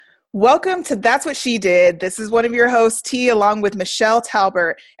Welcome to That's What She Did. This is one of your hosts, T, along with Michelle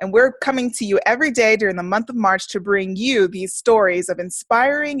Talbert, and we're coming to you every day during the month of March to bring you these stories of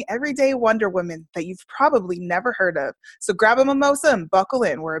inspiring everyday Wonder Women that you've probably never heard of. So grab a mimosa and buckle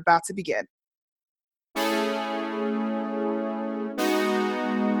in. We're about to begin.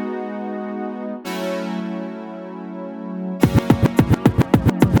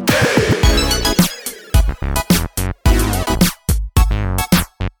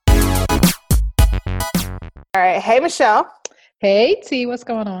 All right. Hey, Michelle. Hey, T, what's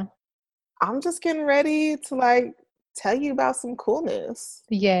going on? I'm just getting ready to tell you about some cool news.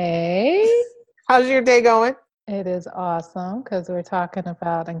 Yay. How's your day going? It is awesome because we're talking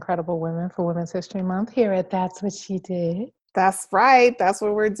about incredible women for Women's History Month here at That's What She Did. That's right. That's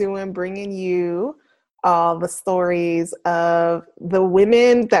what we're doing, bringing you all the stories of the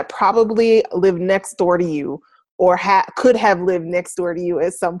women that probably live next door to you or could have lived next door to you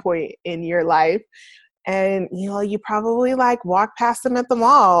at some point in your life. And, you probably walk past them at the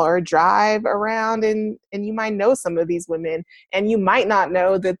mall or drive around and you might know some of these women and you might not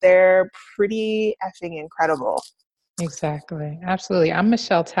know that they're pretty effing incredible. Exactly. Absolutely. I'm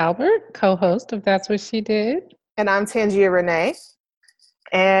Michelle Talbert, co-host of That's What She Did. And I'm Tangia Renee.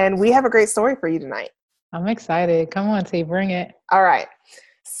 And we have a great story for you tonight. I'm excited. Come on, T, bring it. All right.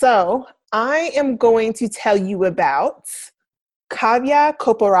 So I am going to tell you about Kavya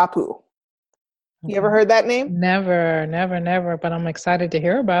Koporapu. You ever heard that name? Never. But I'm excited to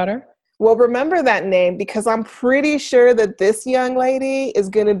hear about her. Well, remember that name because I'm pretty sure that this young lady is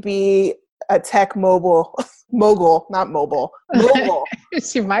going to be a tech mogul. She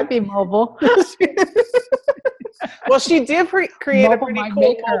might be mobile. Well, she did create mobile a pretty might cool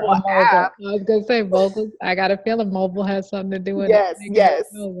make her mobile app. I was going to say mobile. I got a feeling mobile has something to do with it. Yes.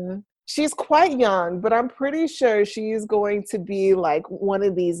 Mobile. She's quite young, but I'm pretty sure she's going to be like one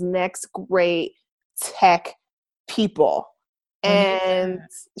of these next great tech people. And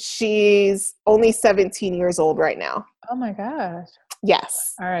she's only 17 years old right now. Oh my gosh.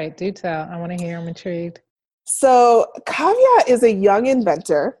 Yes. All right, do tell. I want to hear. I'm intrigued. So Kavya is a young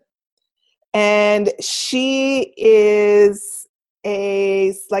inventor, and she is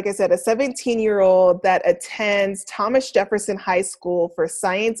like I said, a 17-year-old that attends Thomas Jefferson High School for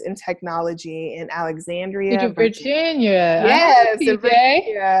Science and Technology in Alexandria, Virginia. Yes, in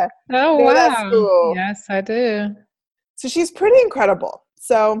Virginia. Oh, wow. That school. Yes, I do. So she's pretty incredible.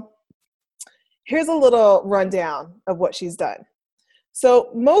 So here's a little rundown of what she's done.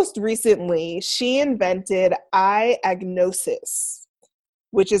 So most recently, she invented iAgnosis,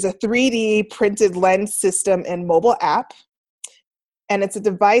 which is a 3D printed lens system and mobile app. And it's a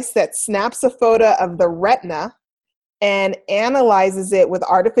device that snaps a photo of the retina and analyzes it with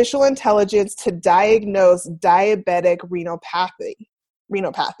artificial intelligence to diagnose diabetic renopathy,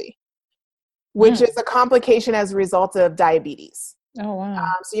 which is a complication as a result of diabetes. Oh,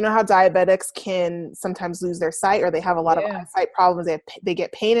 wow. So you know how diabetics can sometimes lose their sight or they have a lot of eyesight problems. They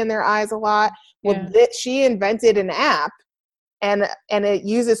get pain in their eyes a lot. Well, she invented an app and it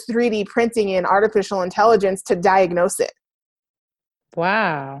uses 3D printing and artificial intelligence to diagnose it.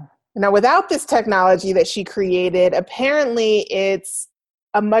 Wow. Now, without this technology that she created, apparently it's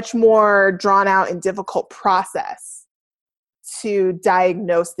a much more drawn out and difficult process to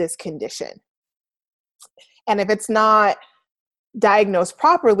diagnose this condition. And if it's not diagnosed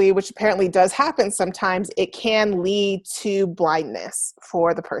properly, which apparently does happen sometimes, it can lead to blindness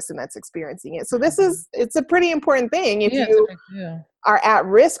for the person that's experiencing it. So it's a pretty important thing if you are at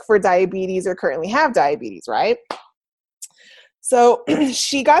risk for diabetes or currently have diabetes, right? So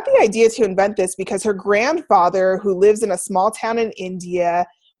she got the idea to invent this because her grandfather, who lives in a small town in India,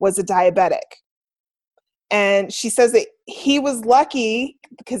 was a diabetic. And she says that he was lucky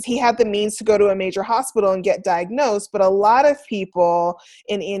because he had the means to go to a major hospital and get diagnosed. But a lot of people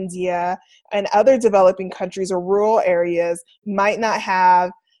in India and other developing countries or rural areas might not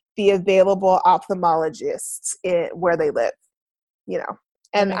have the available ophthalmologists where they live,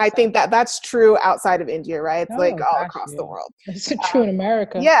 And I think that's true outside of India, right? It's all across the world. It's true in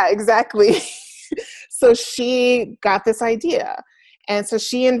America. Yeah, exactly. So she got this idea. And so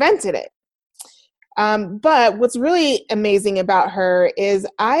she invented it. But what's really amazing about her is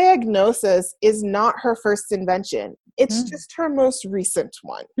iAgnosis is not her first invention. It's just her most recent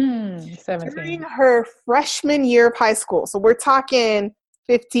one. 17. During her freshman year of high school. So we're talking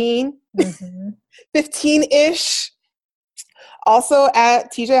 15, 15-ish. Also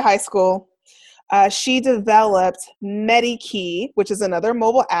at TJ High School, she developed MediKey, which is another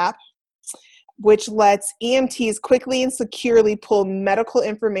mobile app, which lets EMTs quickly and securely pull medical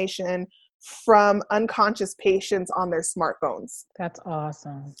information from unconscious patients on their smartphones. That's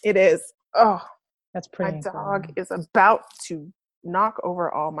awesome. It is. Oh, that's pretty my incredible. dog is about to knock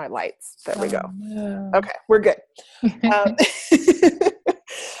over all my lights. There we go. No. Okay, we're good.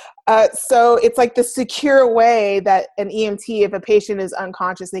 So it's like the secure way that an EMT, if a patient is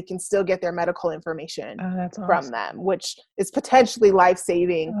unconscious, they can still get their medical information from them, which is potentially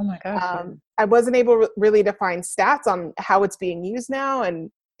life-saving. Oh my gosh. I wasn't able really to find stats on how it's being used now and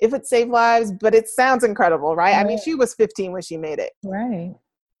if it saved lives, but it sounds incredible, right? I mean, she was 15 when she made it. Right.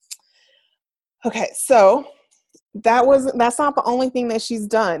 Okay, so that's not the only thing that she's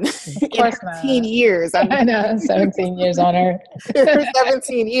done in 17 years. I know, 17 years on Earth.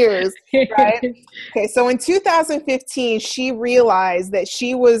 17 years, right? Okay, so in 2015, she realized that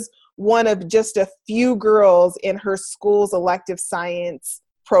she was one of just a few girls in her school's elective science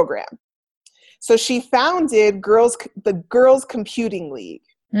program. So she founded the Girls Computing League.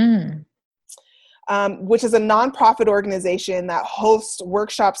 Which is a nonprofit organization that hosts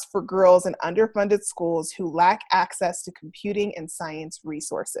workshops for girls in underfunded schools who lack access to computing and science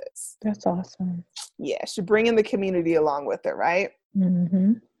resources. That's awesome. Yeah, she's bringing the community along with her, right?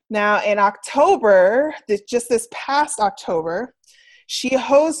 Mm-hmm. Now, in October, just this past October, she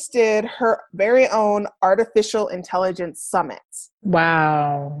hosted her very own artificial intelligence summit.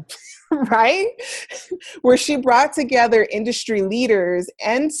 Wow. Right? Where she brought together industry leaders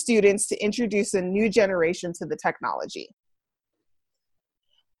and students to introduce a new generation to the technology.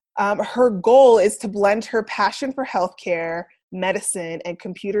 Her goal is to blend her passion for healthcare, medicine, and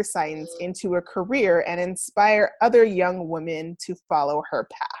computer science into a career and inspire other young women to follow her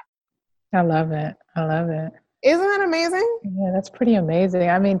path. I love it. I love it. Isn't that amazing? Yeah, that's pretty amazing.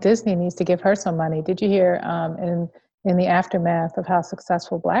 I mean, Disney needs to give her some money. Did you hear in the aftermath of how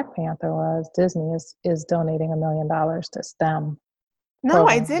successful Black Panther was, Disney is donating $1 million to STEM. No,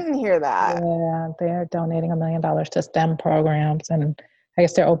 programs. I didn't hear that. Yeah, they're donating $1 million to STEM programs, and I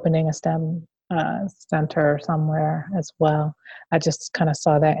guess they're opening a STEM center somewhere as well. I just kind of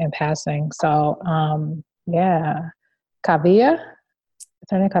saw that in passing. So, yeah, Kavya, is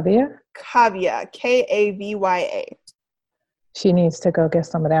her name Kavya? Kavya, Kavya. She needs to go get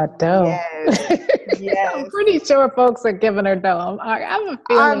some of that dough. Yes. Yes. I'm pretty sure folks are giving her dough. I have a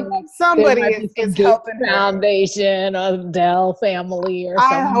feeling like somebody is helping her. Foundation or Dell family or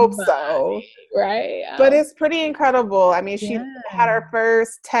something. I hope so. Right? But it's pretty incredible. I mean, she had her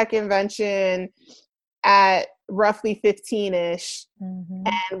first tech invention at roughly 15-ish. Mm-hmm.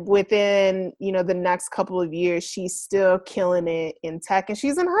 And within, the next couple of years, she's still killing it in tech, and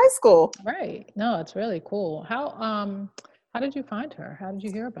she's in high school. Right. No, it's really cool. How did you find her? How did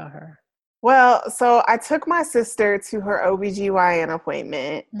you hear about her? Well, so I took my sister to her OBGYN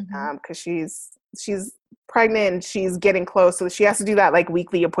appointment because she's pregnant and she's getting close. So she has to do that like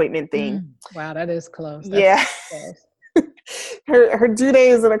weekly appointment thing. Wow, that is close. That's close. her due date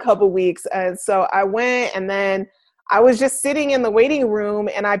is in a couple weeks. And so I went, and then I was just sitting in the waiting room,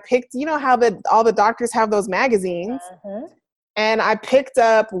 and I picked, how all the doctors have those magazines. And I picked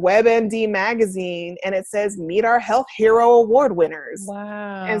up WebMD magazine, and it says Meet Our Health Hero Award winners.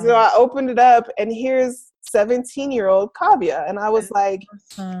 Wow. And so I opened it up, and here's 17-year-old Kavya. And I was like,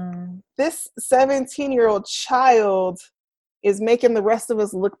 this 17-year-old child is making the rest of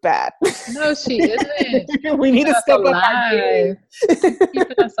us look bad. No, she isn't. We need to step up our game.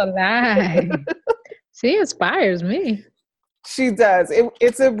 Keeping us alive. She inspires me. She does.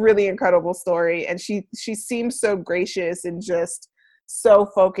 It's a really incredible story, and she seems so gracious and just so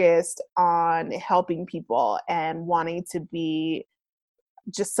focused on helping people and wanting to be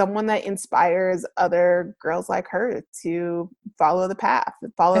just someone that inspires other girls like her to follow their path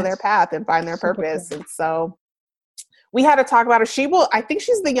and find their purpose. Cool. And so we had to talk about her. I think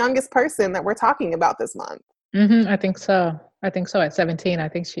she's the youngest person that we're talking about this month. Mm-hmm, I think so. At 17, I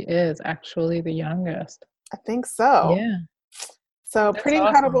think she is actually the youngest. I think so. Yeah. So that's pretty awesome.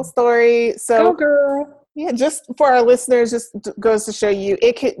 Incredible story. So go girl. Yeah, just for our listeners, just goes to show you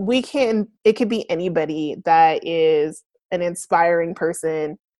it could be anybody that is an inspiring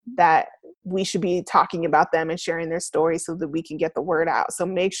person that we should be talking about them and sharing their stories so that we can get the word out. So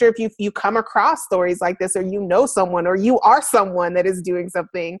make sure if you come across stories like this, or someone, or you are someone that is doing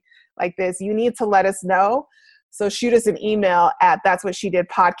something like this, you need to let us know. So shoot us an email at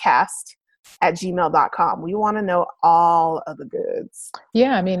that'swhatshedidpodcast@gmail.com. We want to know all of the goods.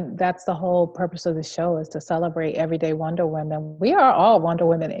 Yeah, I mean, that's the whole purpose of the show, is to celebrate everyday Wonder Women. We are all Wonder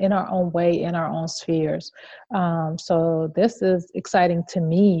Women in our own way, in our own spheres. So this is exciting to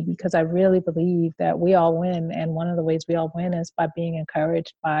me because I really believe that we all win. And one of the ways we all win is by being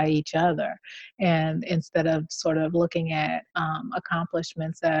encouraged by each other. And instead of sort of looking at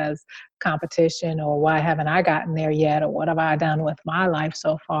accomplishments as competition, or why haven't I gotten there yet, or what have I done with my life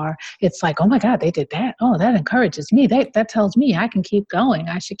so far, it's like, oh my God, they did that. Oh, that encourages me. That tells me I can keep going.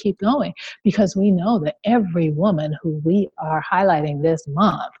 I should keep going, because we know that every woman who we are highlighting this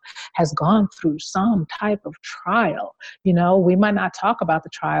month has gone through some type of trial. We might not talk about the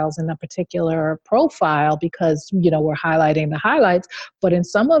trials in a particular profile because, we're highlighting the highlights, but in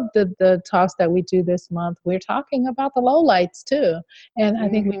some of the talks that we do this month, we're talking about the lowlights too. And I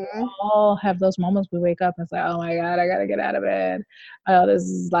think we all have those moments we wake up and say, oh my God, I got to get out of bed. This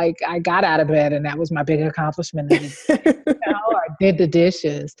is like, I got out of bed and that was my big accomplishment. I did the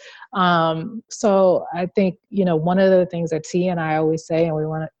dishes. So I think, one of the things that T and I always say, and we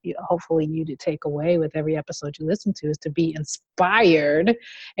want to, hopefully you to take away with every episode you listen to, is to be inspired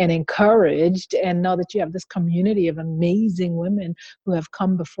and encouraged, and know that you have this community of amazing women who have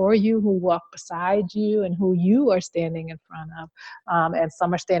come before you, who walk beside you, and who you are standing in front of. And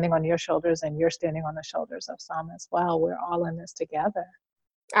some are standing on your shoulders, and you're standing on the shoulders of some as well. We're all in this together.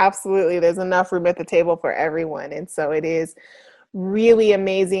 Absolutely. There's enough room at the table for everyone. And so it is really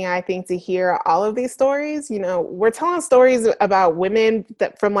amazing, I think, to hear all of these stories. We're telling stories about women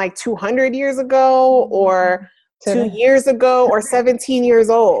that from like 200 years ago, or 2 years ago, or 17 years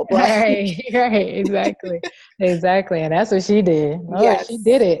old. Right, exactly. And that's what she did. Yes. She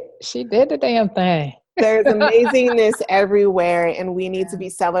did it. She did the damn thing. There's amazingness everywhere, and we need to be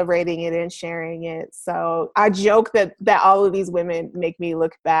celebrating it and sharing it. So I joke that all of these women make me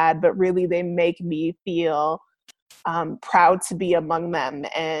look bad, but really they make me feel proud to be among them,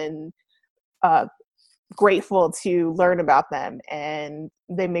 and grateful to learn about them. And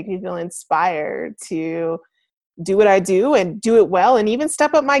they make me feel inspired to do what I do and do it well, and even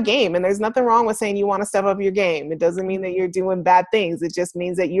step up my game. And there's nothing wrong with saying you want to step up your game. It doesn't mean that you're doing bad things. It just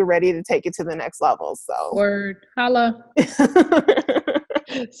means that you're ready to take it to the next level. So word, holla.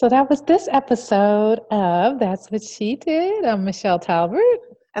 So that was this episode of That's What She Did. I'm Michelle Talbert.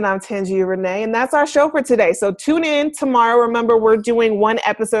 And I'm Tangia Renee, and that's our show for today. So tune in tomorrow. Remember, we're doing one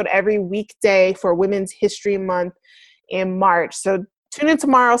episode every weekday for Women's History Month in March. So tune in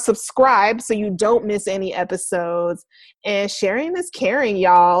tomorrow, subscribe so you don't miss any episodes, and sharing is caring,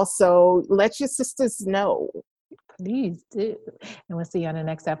 y'all. So let your sisters know. Please do. And we'll see you on the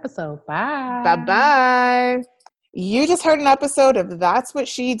next episode. Bye. Bye-bye. You just heard an episode of That's What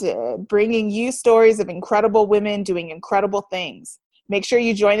She Did, bringing you stories of incredible women doing incredible things. Make sure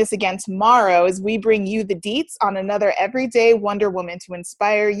you join us again tomorrow as we bring you the deets on another everyday Wonder Woman to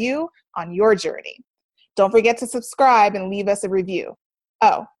inspire you on your journey. Don't forget to subscribe and leave us a review.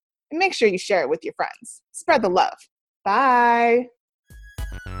 Oh, and make sure you share it with your friends. Spread the love. Bye.